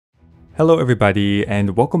Hello everybody,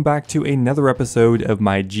 and welcome back to another episode of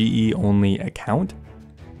my GE only account.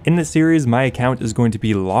 In this series, my account is going to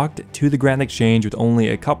be locked to the Grand Exchange with only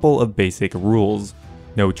a couple of basic rules.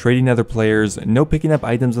 No trading other players, no picking up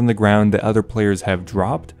items on the ground that other players have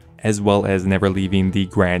dropped, as well as never leaving the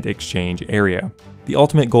Grand Exchange area. The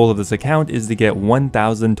ultimate goal of this account is to get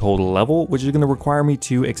 1000 total level, which is going to require me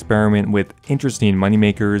to experiment with interesting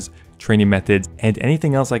moneymakers, training methods, and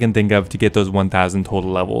anything else I can think of to get those 1000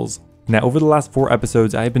 total levels. Now, over the last 4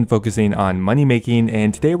 episodes, I've been focusing on money making,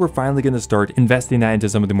 and today we're finally going to start investing that into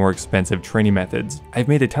some of the more expensive training methods. I've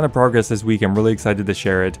made a ton of progress this week. I'm really excited to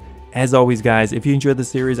share it. As always, guys, if you enjoyed the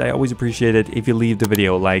series, I always appreciate it if you leave the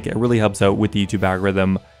video a like. It really helps out with the YouTube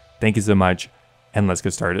algorithm. Thank you so much, and let's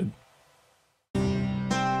get started.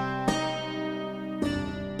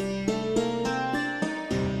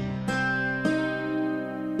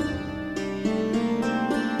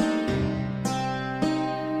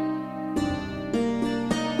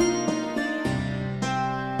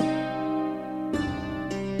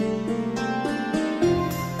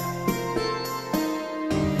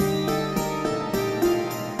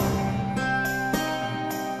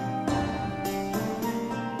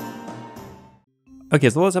 Okay,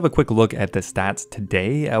 so let's have a quick look at the stats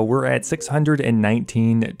today. We're at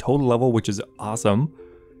 619 total level, which is awesome.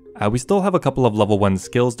 We still have a couple of level 1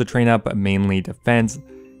 skills to train up, mainly defense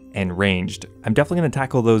and ranged. I'm definitely going to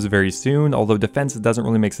tackle those very soon, although defense doesn't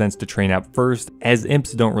really make sense to train up first, as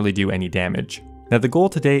imps don't really do any damage. Now the goal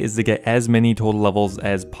today is to get as many total levels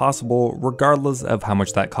as possible, regardless of how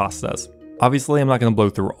much that costs us. Obviously, I'm not going to blow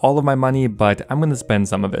through all of my money, but I'm going to spend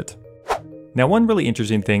some of it. Now, one really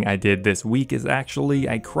interesting thing I did this week is actually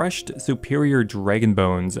I crushed superior dragon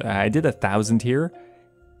bones. I did 1,000 here,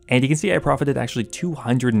 and you can see I profited actually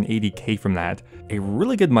 280k from that. A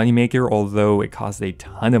really good moneymaker, although it costs a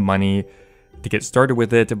ton of money to get started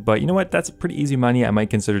with it, but you know what, that's pretty easy money. I might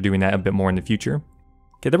consider doing that a bit more in the future.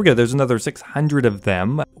 Okay, there we go. There's another 600 of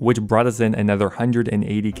them, which brought us in another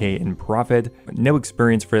 180k in profit. No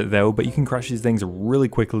experience for it though, but you can crush these things really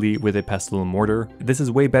quickly with a pestle and mortar. This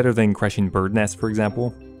is way better than crushing bird nests, for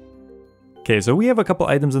example. Okay, so we have a couple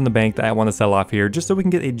items in the bank that I want to sell off here, just so we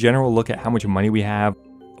can get a general look at how much money we have.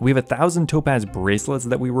 We have 1,000 topaz bracelets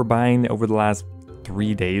that we were buying over the last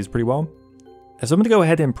 3 days pretty well. So I'm going to go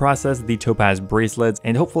ahead and process the topaz bracelets,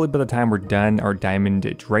 and hopefully by the time we're done, our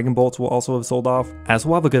diamond dragon bolts will also have sold off, as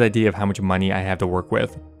we'll have a good idea of how much money I have to work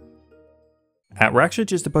with. We're actually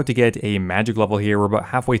just about to get a magic level here. We're about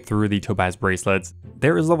halfway through the topaz bracelets.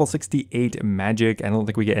 There is level 68 magic. I don't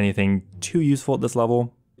think we get anything too useful at this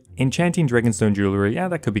level. Enchanting dragonstone jewelry, yeah,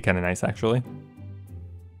 that could be kind of nice actually.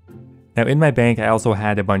 Now in my bank, I also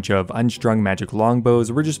had a bunch of unstrung magic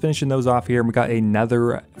longbows. We're just finishing those off here. We got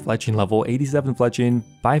another fletching level, 87 fletching,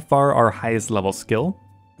 by far our highest level skill.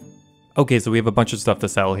 Okay, so we have a bunch of stuff to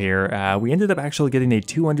sell here. We ended up actually getting a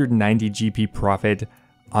 290 GP profit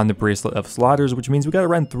on the Bracelet of Slaughters, which means we got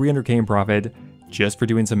around 300k in profit just for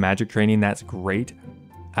doing some magic training. That's great.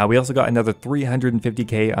 We also got another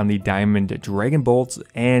 350k on the Diamond Dragon Bolts,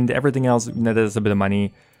 and everything else netted us a bit of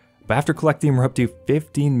money. But after collecting, we're up to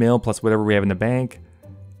 15 mil plus whatever we have in the bank.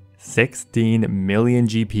 16 million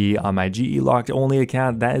GP on my GE locked only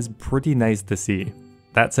account. That is pretty nice to see.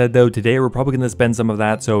 That said though, today we're probably going to spend some of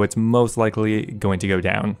that, so it's most likely going to go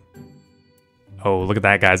down. Oh, look at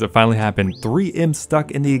that, guys. It finally happened. 3 imps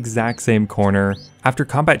stuck in the exact same corner. After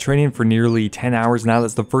combat training for nearly 10 hours now,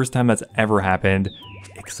 that's the first time that's ever happened.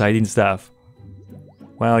 Exciting stuff.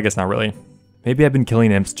 Well, I guess not really. Maybe I've been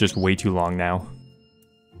killing imps just way too long now.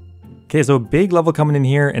 Okay, so a big level coming in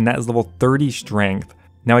here, and that is level 30 strength.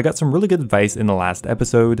 Now, I got some really good advice in the last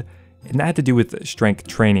episode, and that had to do with strength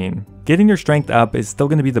training. Getting your strength up is still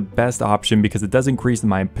going to be the best option because it does increase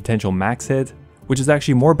my potential max hit, which is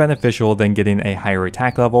actually more beneficial than getting a higher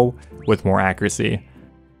attack level with more accuracy.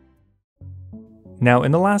 Now,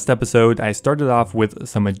 in the last episode, I started off with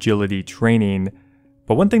some agility training,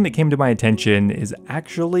 but one thing that came to my attention is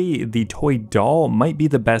actually the toy doll might be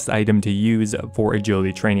the best item to use for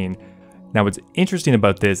agility training. Now what's interesting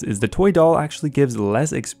about this is the toy doll actually gives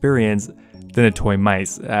less experience than a toy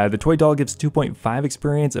mice. The toy doll gives 2.5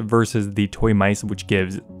 experience versus the toy mice, which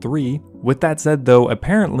gives 3. With that said though,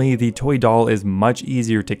 apparently the toy doll is much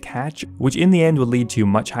easier to catch, which in the end would lead to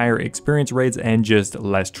much higher experience rates and just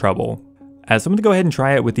less trouble. So I'm going to go ahead and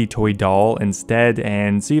try it with the toy doll instead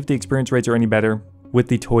and see if the experience rates are any better. With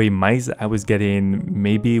the toy mice, I was getting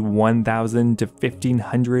maybe 1,000 to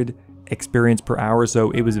 1,500 experience per hour,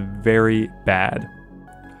 so it was very bad.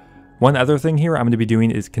 One other thing here I'm going to be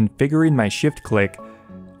doing is configuring my shift click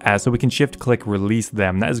so we can shift click release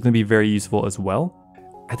them. That is going to be very useful as well.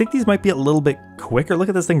 I think these might be a little bit quicker. Look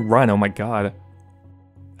at this thing run, oh my god.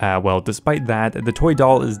 Well, despite that, the toy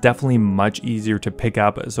doll is definitely much easier to pick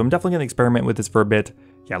up, so I'm definitely going to experiment with this for a bit.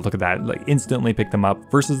 Yeah, look at that, like instantly pick them up,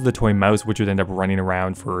 versus the toy mouse, which would end up running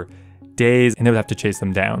around for days, and I would have to chase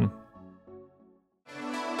them down.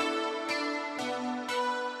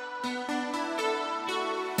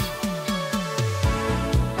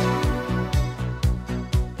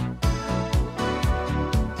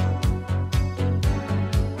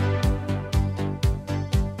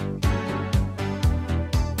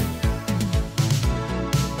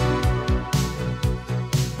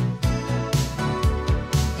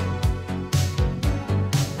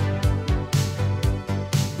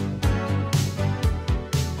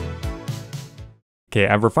 Okay,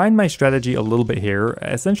 I've refined my strategy a little bit here.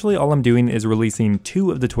 Essentially, all I'm doing is releasing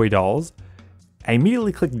 2 of the toy dolls. I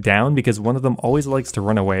immediately click down because one of them always likes to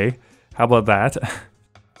run away. How about that?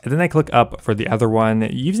 And then I click up for the other one.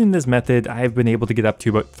 Using this method, I've been able to get up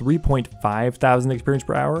to about 3.5 thousand experience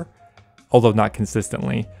per hour, although not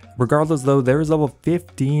consistently. Regardless though, there is level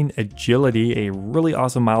 15 agility, a really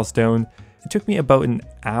awesome milestone. It took me about an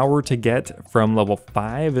hour to get from level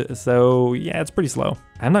 5, so yeah, it's pretty slow.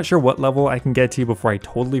 I'm not sure what level I can get to before I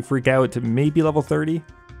totally freak out, maybe level 30?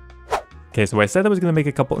 Okay, so I said I was going to make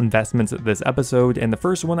a couple investments this episode, and the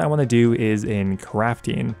first one I want to do is in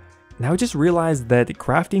crafting. Now I just realized that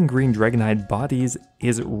crafting green dragonhide bodies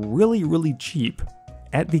is really cheap.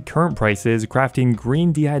 At the current prices, crafting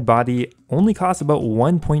green d'hide body only costs about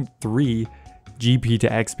 1.3 GP to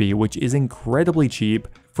XP, which is incredibly cheap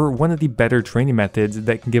for one of the better training methods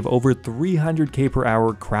that can give over 300k per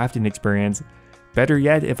hour crafting experience. Better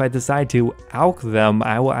yet, if I decide to alch them,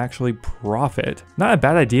 I will actually profit. Not a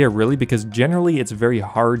bad idea really, because generally it's very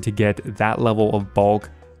hard to get that level of bulk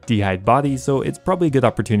d'hide body, so it's probably a good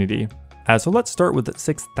opportunity. So let's start with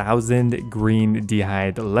 6,000 green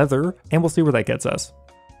d'hide leather, and we'll see where that gets us.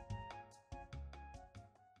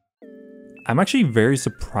 I'm actually very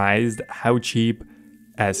surprised how cheap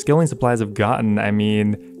skilling supplies have gotten. I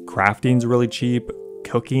mean, crafting's really cheap,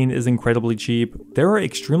 cooking is incredibly cheap. There are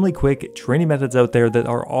extremely quick training methods out there that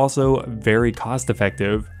are also very cost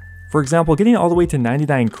effective. For example, getting all the way to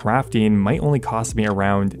 99 crafting might only cost me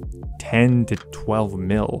around 10 to 12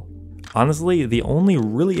 mil. Honestly, the only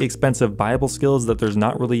really expensive viable skills that there's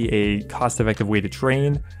not really a cost-effective way to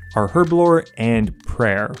train are herblore and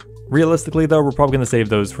prayer. Realistically though, we're probably going to save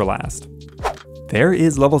those for last. There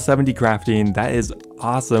is level 70 crafting. That is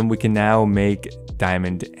awesome. We can now make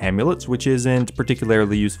diamond amulets, which isn't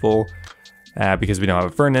particularly useful because we don't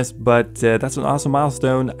have a furnace, but that's an awesome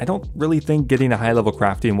milestone. I don't really think getting a high level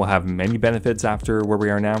crafting will have many benefits after where we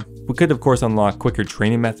are now. We could of course unlock quicker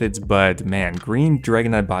training methods, but man, green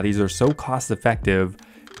dragonhide bodies are so cost effective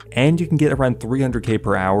and you can get around 300k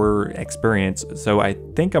per hour experience, so I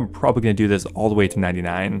think I'm probably going to do this all the way to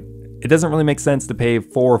 99. It doesn't really make sense to pay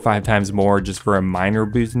 4 or 5 times more just for a minor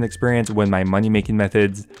boost in experience when my money making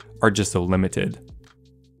methods are just so limited.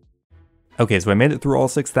 Okay, so I made it through all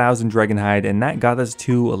 6,000 dragonhide, and that got us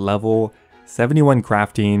to a level 71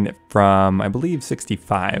 crafting from, I believe,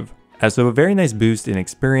 65. So a very nice boost in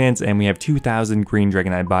experience, and we have 2,000 green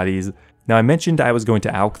dragonhide bodies. Now I mentioned I was going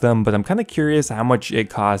to alch them, but I'm kind of curious how much it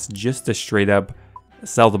costs just to straight up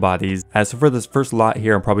sell the bodies. So for this first lot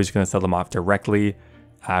here, I'm probably just going to sell them off directly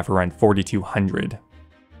for around 4,200.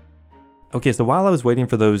 Okay, so while I was waiting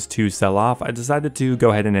for those to sell off, I decided to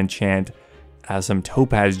go ahead and enchant some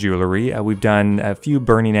topaz jewelry. We've done a few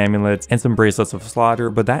burning amulets and some bracelets of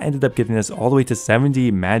slaughter, but that ended up getting us all the way to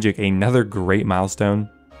 70 magic, another great milestone.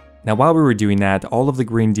 Now while we were doing that, all of the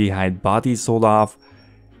green d'hide bodies sold off,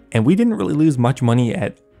 and we didn't really lose much money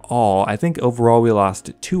at all. I think overall we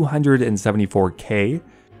lost 274k,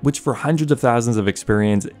 which for hundreds of thousands of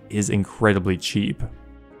experience is incredibly cheap.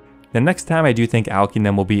 The next time I do think alching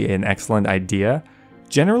them will be an excellent idea.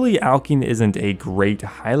 Generally, alching isn't a great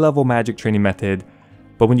high-level magic training method,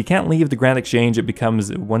 but when you can't leave the Grand Exchange, it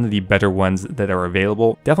becomes one of the better ones that are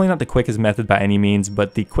available. Definitely not the quickest method by any means,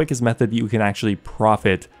 but the quickest method you can actually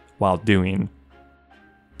profit while doing.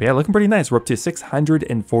 But yeah, looking pretty nice. We're up to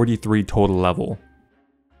 643 total level.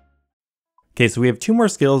 Okay, so we have 2 more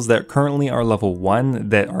skills that currently are level 1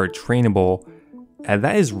 that are trainable, and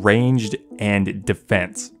that is ranged and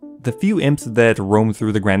defense. The few imps that roam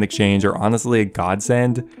through the Grand Exchange are honestly a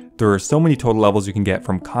godsend. There are so many total levels you can get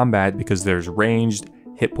from combat because there's ranged,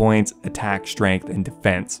 hit points, attack, strength, and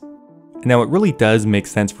defense. Now it really does make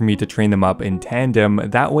sense for me to train them up in tandem,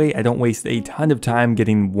 that way I don't waste a ton of time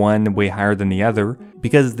getting one way higher than the other,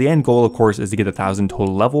 because the end goal of course is to get 1,000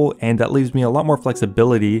 total level, and that leaves me a lot more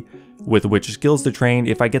flexibility with which skills to train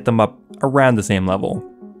if I get them up around the same level.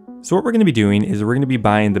 So what we're going to be doing is we're going to be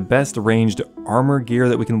buying the best ranged armor gear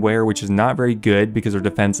that we can wear, which is not very good because our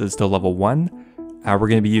defense is still level 1. We're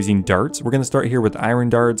going to be using darts. We're going to start here with iron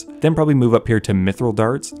darts, then probably move up here to mithril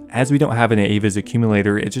darts. As we don't have an Ava's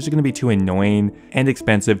accumulator, it's just going to be too annoying and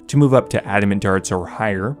expensive to move up to adamant darts or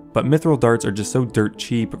higher. But mithril darts are just so dirt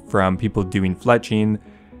cheap from people doing fletching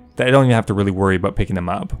that I don't even have to really worry about picking them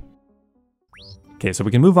up. Okay, so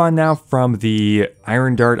we can move on now from the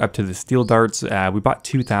iron dart up to the steel darts. We bought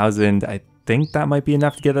 2,000. I think that might be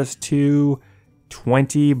enough to get us to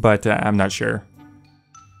 20, but I'm not sure.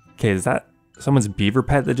 Okay, is that someone's beaver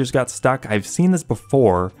pet that just got stuck? I've seen this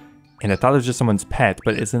before, and I thought it was just someone's pet,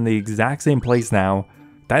 but it's in the exact same place now.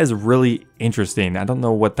 That is really interesting. I don't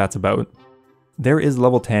know what that's about. There is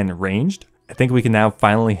level 10 ranged. I think we can now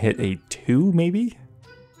finally hit a 2, maybe?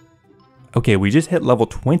 Okay, we just hit level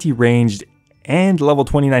 20 ranged and level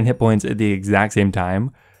 29 hit points at the exact same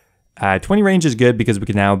time. 20 range is good because we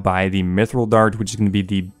can now buy the mithril dart, which is going to be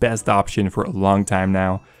the best option for a long time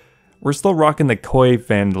now. We're still rocking the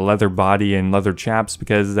coif and leather body and leather chaps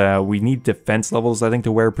because we need defense levels, I think,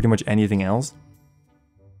 to wear pretty much anything else.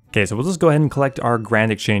 Okay, so we'll just go ahead and collect our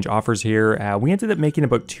grand exchange offers here. We ended up making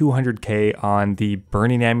about 200k on the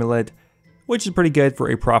burning amulet, which is pretty good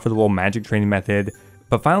for a profitable magic training method.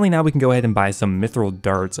 But finally now we can go ahead and buy some mithril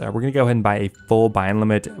darts. We're going to go ahead and buy a full buying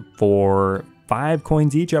limit for 5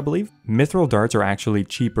 coins each, I believe. Mithril darts are actually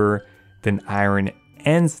cheaper than iron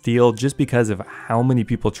and steel just because of how many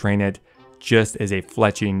people train it just as a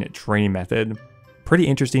fletching training method. Pretty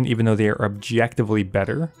interesting, even though they are objectively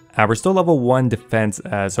better. We're still level 1 defense,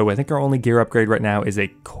 so I think our only gear upgrade right now is a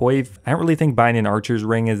coif. I don't really think buying an archer's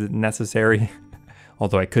ring is necessary,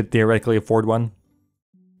 although I could theoretically afford one.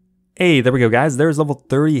 Hey, there we go guys, there's level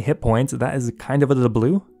 30 hit points. That is kind of out of the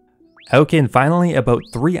blue. Okay, and finally, about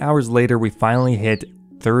 3 hours later, we finally hit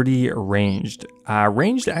 30 ranged.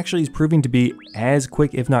 Ranged actually is proving to be as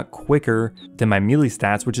quick, if not quicker, than my melee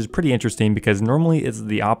stats, which is pretty interesting because normally it's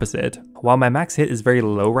the opposite. While my max hit is very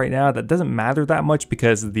low right now, that doesn't matter that much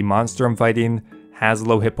because the monster I'm fighting has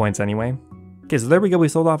low hit points anyway. Okay, so there we go, we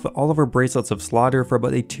sold off all of our bracelets of slaughter for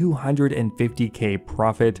about a 250k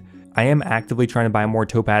profit. I am actively trying to buy more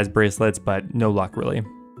topaz bracelets, but no luck really.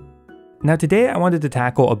 Now today I wanted to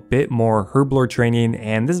tackle a bit more herblore training,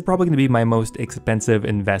 and this is probably going to be my most expensive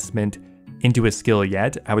investment into a skill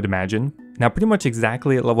yet, I would imagine. Now pretty much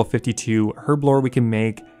exactly at level 52 herblore we can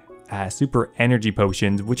make super energy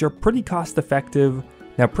potions, which are pretty cost effective.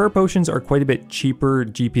 Now prayer potions are quite a bit cheaper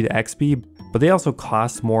GP to XP, but they also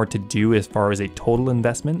cost more to do as far as a total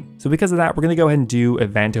investment. So because of that, we're going to go ahead and do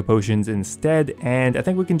Evanto potions instead, and I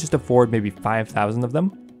think we can just afford maybe 5,000 of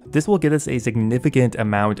them. This will get us a significant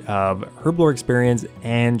amount of herblore experience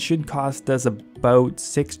and should cost us about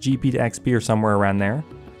 6 GP to XP or somewhere around there.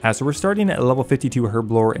 So we're starting at level 52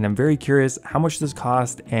 herblore, and I'm very curious how much this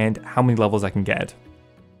costs and how many levels I can get.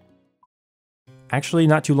 Actually,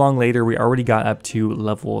 not too long later, we already got up to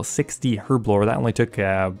level 60 herblore. That only took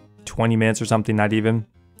 20 minutes or something, not even.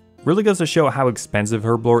 Really goes to show how expensive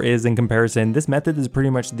herblore is in comparison. This method is pretty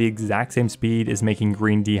much the exact same speed as making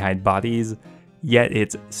green d'hide bodies, yet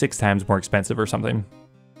it's 6 times more expensive or something.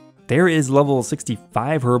 There is level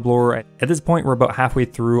 65 herblore. At this point, we're about halfway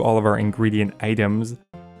through all of our ingredient items.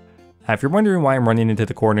 If you're wondering why I'm running into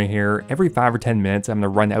the corner here, every 5 or 10 minutes I'm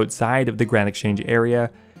going to run outside of the Grand Exchange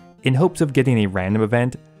area in hopes of getting a random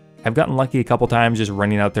event. I've gotten lucky a couple times just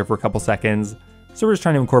running out there for a couple seconds, so we're just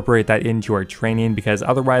trying to incorporate that into our training because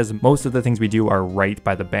otherwise most of the things we do are right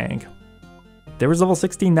by the bank. There was level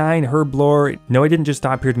 69 herblore. No, I didn't just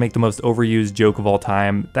stop here to make the most overused joke of all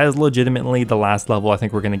time. That is legitimately the last level I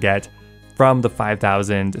think we're going to get from the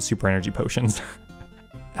 5,000 super energy potions.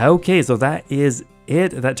 Okay, so that is it.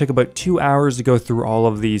 That took about 2 hours to go through all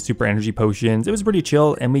of the super energy potions. It was pretty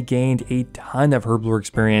chill, and we gained a ton of herblore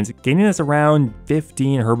experience, gaining us around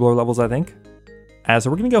 15 herblore levels, I think. So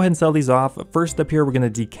we're going to go ahead and sell these off. First up here, we're going to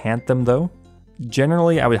decant them though.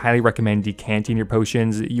 Generally, I would highly recommend decanting your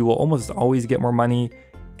potions. You will almost always get more money,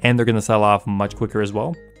 and they're going to sell off much quicker as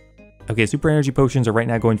well. Okay, super energy potions are right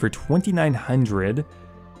now going for 2,900.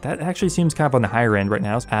 That actually seems kind of on the higher end right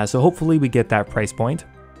now, so hopefully we get that price point.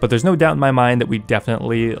 But there's no doubt in my mind that we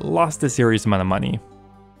definitely lost a serious amount of money.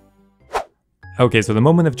 Okay, so the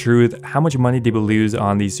moment of truth, how much money did we lose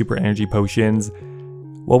on these super energy potions?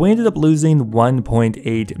 Well, we ended up losing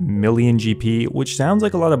 1.8 million GP, which sounds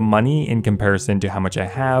like a lot of money in comparison to how much I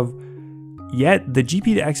have. Yet, the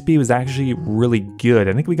GP to XP was actually really good.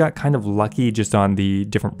 I think we got kind of lucky just on the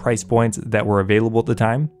different price points that were available at the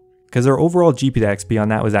time, because our overall GP to XP on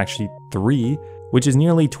that was actually 3, which is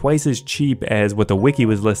nearly twice as cheap as what the wiki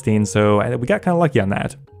was listing, so we got kind of lucky on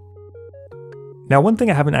that. Now, one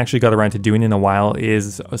thing I haven't actually got around to doing in a while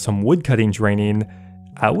is some woodcutting training.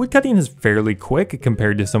 Woodcutting is fairly quick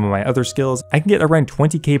compared to some of my other skills. I can get around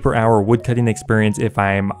 20k per hour woodcutting experience if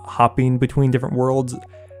I'm hopping between different worlds.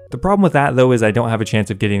 The problem with that though is I don't have a chance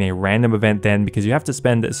of getting a random event then, because you have to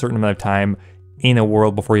spend a certain amount of time in a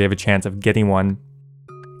world before you have a chance of getting one.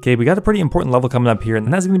 Okay, we got a pretty important level coming up here,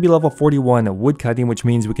 and that's going to be level 41 woodcutting, which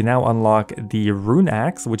means we can now unlock the rune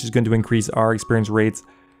axe, which is going to increase our experience rates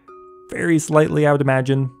very slightly, I would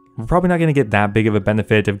imagine. We're probably not going to get that big of a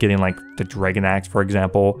benefit of getting like the dragon axe, for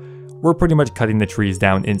example. We're pretty much cutting the trees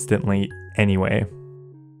down instantly anyway.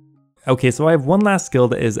 Okay, so I have one last skill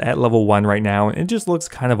that is at level 1 right now, and it just looks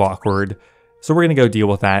kind of awkward. So we're going to go deal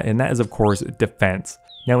with that, and that is of course defense.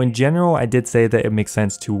 Now in general, I did say that it makes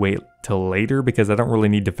sense to wait till later because I don't really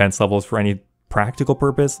need defense levels for any practical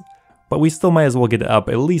purpose, but we still might as well get it up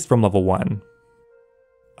at least from level 1.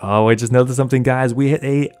 Oh, I just noticed something, guys. We hit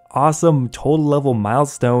a awesome total level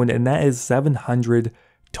milestone, and that is 700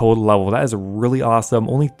 total level. That is really awesome.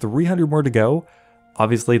 Only 300 more to go.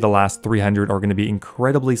 Obviously, the last 300 are going to be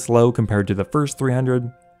incredibly slow compared to the first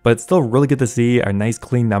 300, but it's still really good to see a nice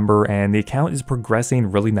clean number, and the account is progressing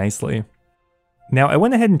really nicely. Now, I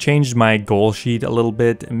went ahead and changed my goal sheet a little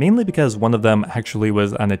bit, mainly because one of them actually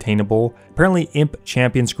was unattainable. Apparently, Imp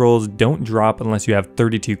Champion Scrolls don't drop unless you have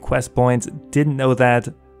 32 quest points. Didn't know that,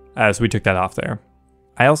 so we took that off there.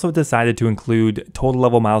 I also decided to include total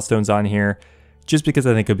level milestones on here, just because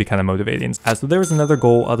I think it would be kind of motivating. So there was another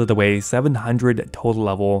goal out of the way, 700 total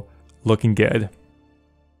level, looking good.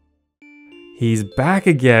 He's back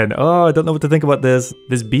again. Oh, I don't know what to think about this.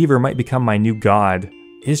 This beaver might become my new god.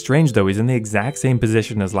 It's strange though, he's in the exact same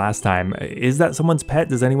position as last time. Is that someone's pet?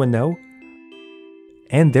 Does anyone know?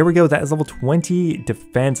 And there we go, that is level 20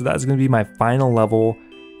 defense. That is going to be my final level.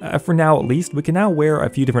 For now at least, we can now wear a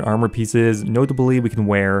few different armor pieces. Notably, we can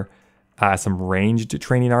wear some ranged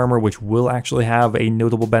training armor, which will actually have a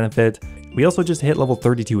notable benefit. We also just hit level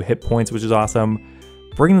 32 hit points, which is awesome,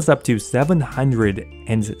 bringing us up to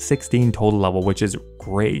 716 total level, which is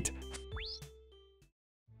great.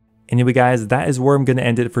 Anyway guys, that is where I'm going to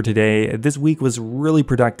end it for today. This week was really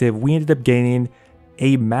productive. We ended up gaining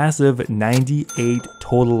a massive 98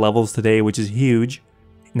 total levels today, which is huge.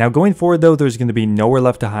 Now going forward though, there's going to be nowhere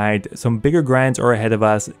left to hide. Some bigger grinds are ahead of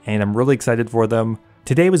us, and I'm really excited for them.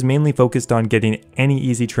 Today was mainly focused on getting any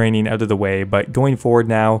easy training out of the way, but going forward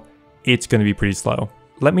now, it's going to be pretty slow.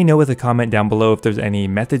 Let me know with a comment down below if there's any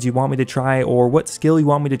methods you want me to try or what skill you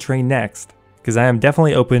want me to train next, because I am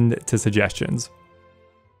definitely open to suggestions.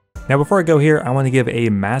 Now before I go here, I want to give a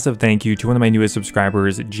massive thank you to one of my newest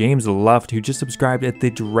subscribers, James Luft, who just subscribed at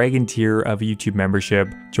the Dragon tier of YouTube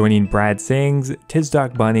membership, joining Brad Sings,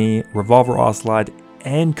 Tizdoc Bunny, Revolver Ocelot,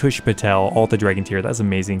 and Kush Patel, all at the Dragon tier. That's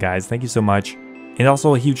amazing, guys. Thank you so much. And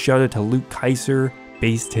also a huge shout out to Luke Kaiser,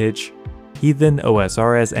 Base Titch, Heathen,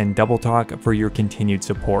 OSRS, and Double Talk for your continued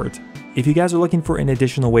support. If you guys are looking for an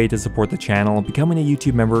additional way to support the channel, becoming a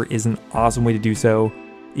YouTube member is an awesome way to do so.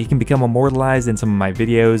 You can become immortalized in some of my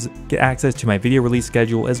videos, get access to my video release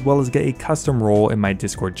schedule, as well as get a custom role in my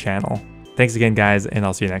Discord channel. Thanks again guys, and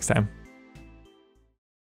I'll see you next time.